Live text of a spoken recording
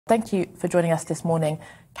Thank you for joining us this morning,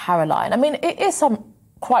 Caroline. I mean, it is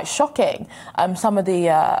quite shocking, some of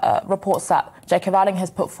the reports that J.K. Rowling has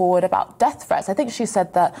put forward about death threats. I think she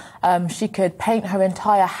said that she could paint her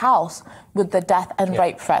entire house with the death and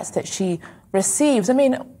rape threats that she receives. I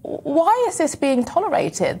mean, why is this being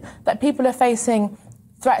tolerated, that people are facing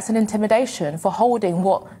threats and intimidation for holding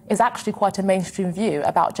what is actually quite a mainstream view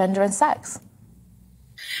about gender and sex?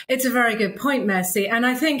 It's a very good point, Mercy. And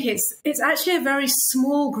I think it's actually a very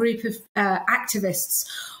small group of activists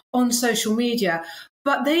on social media.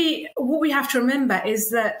 But what we have to remember is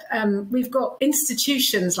that we've got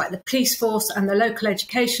institutions like the police force and the local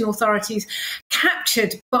education authorities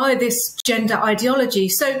captured by this gender ideology.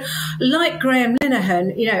 So like Graham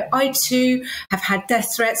Linehan, you know, I too have had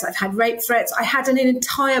death threats, I've had rape threats. I had an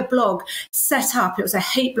entire blog set up. It was a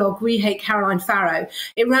hate blog, We Hate Caroline Farrow.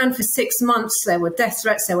 It ran for 6 months. There were death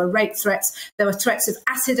threats, there were rape threats, there were threats of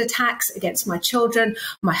acid attacks against my children.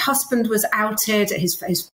 My husband was outed,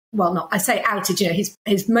 I say outed, you know,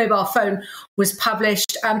 his mobile phone was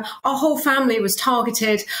published. Our whole family was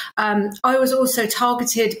targeted. I was also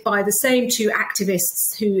targeted by the same two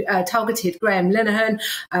activists who targeted Graham Linehan,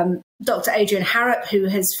 Dr. Adrian Harrop, who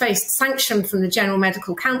has faced sanction from the General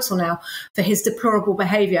Medical Council now for his deplorable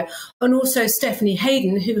behaviour, and also Stephanie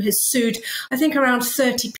Hayden, who has sued, I think, around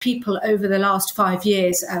 30 people over the last 5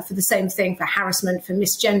 years for the same thing, for harassment, for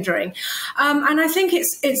misgendering. And I think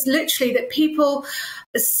it's literally that people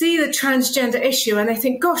see the transgender issue and they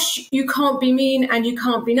think, gosh, you can't be mean and you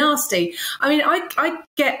can't be nasty. I mean, I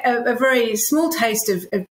get a very small taste of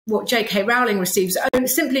what J.K. Rowling receives,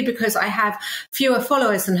 simply because I have fewer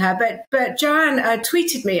followers than her. But Joanne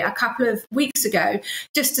tweeted me a couple of weeks ago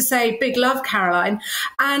just to say, big love, Caroline.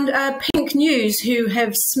 And Pink News, who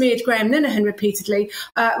have smeared Graham Linehan repeatedly,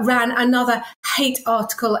 ran another hate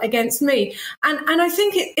article against me. And I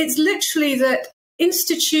think it's literally that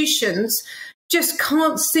institutions just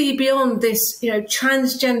can't see beyond this, you know,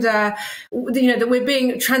 transgender, you know, that we're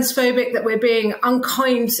being transphobic, that we're being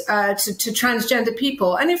unkind to transgender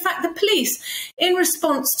people. And in fact, the police, in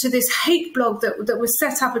response to this hate blog that was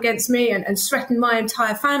set up against me and threatened my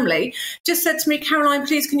entire family, just said to me, Caroline,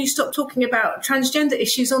 please, can you stop talking about transgender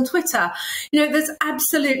issues on Twitter? You know, there's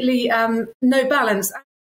absolutely no balance.